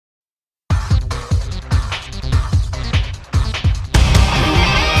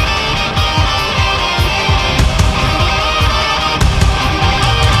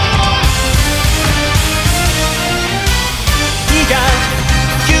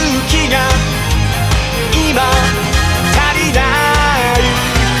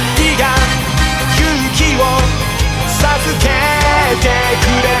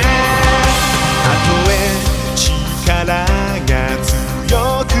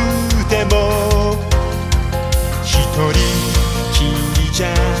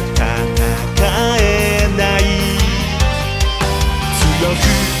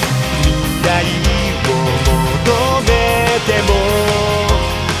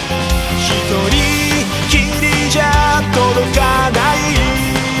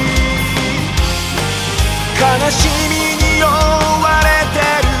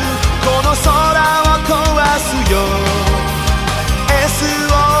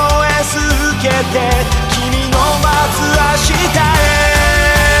て君の待つ明日へ。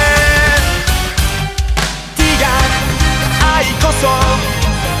ティガ愛こそ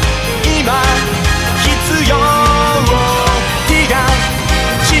今必要。ティガ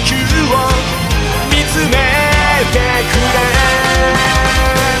地球を見つめてくれ。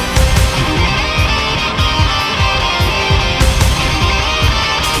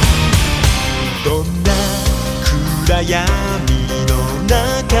どんな暗闇の中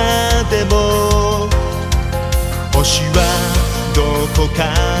でも星はどこか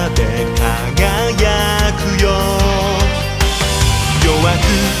で輝くよ。弱く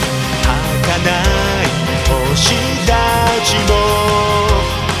儚い星たちも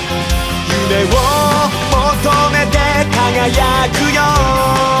夢を求めて輝くよ。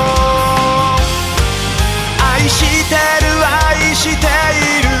愛してる愛して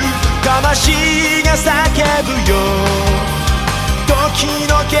いる魂が叫ぶよ。時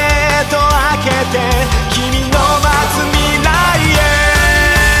のゲート開けて君の待つ未来へ。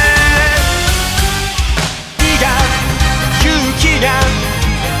火が勇気が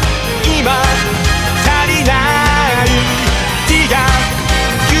今足りない。ティガ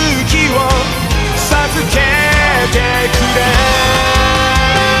勇気を授けてくれ。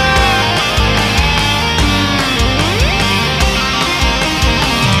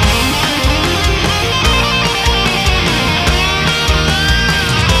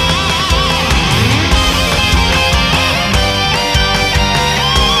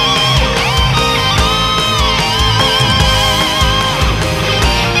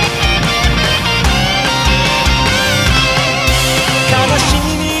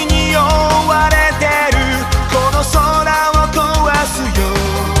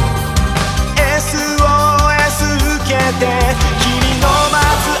君の待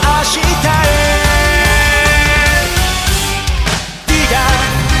つ明日へ。ティガ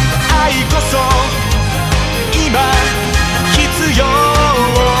愛こそ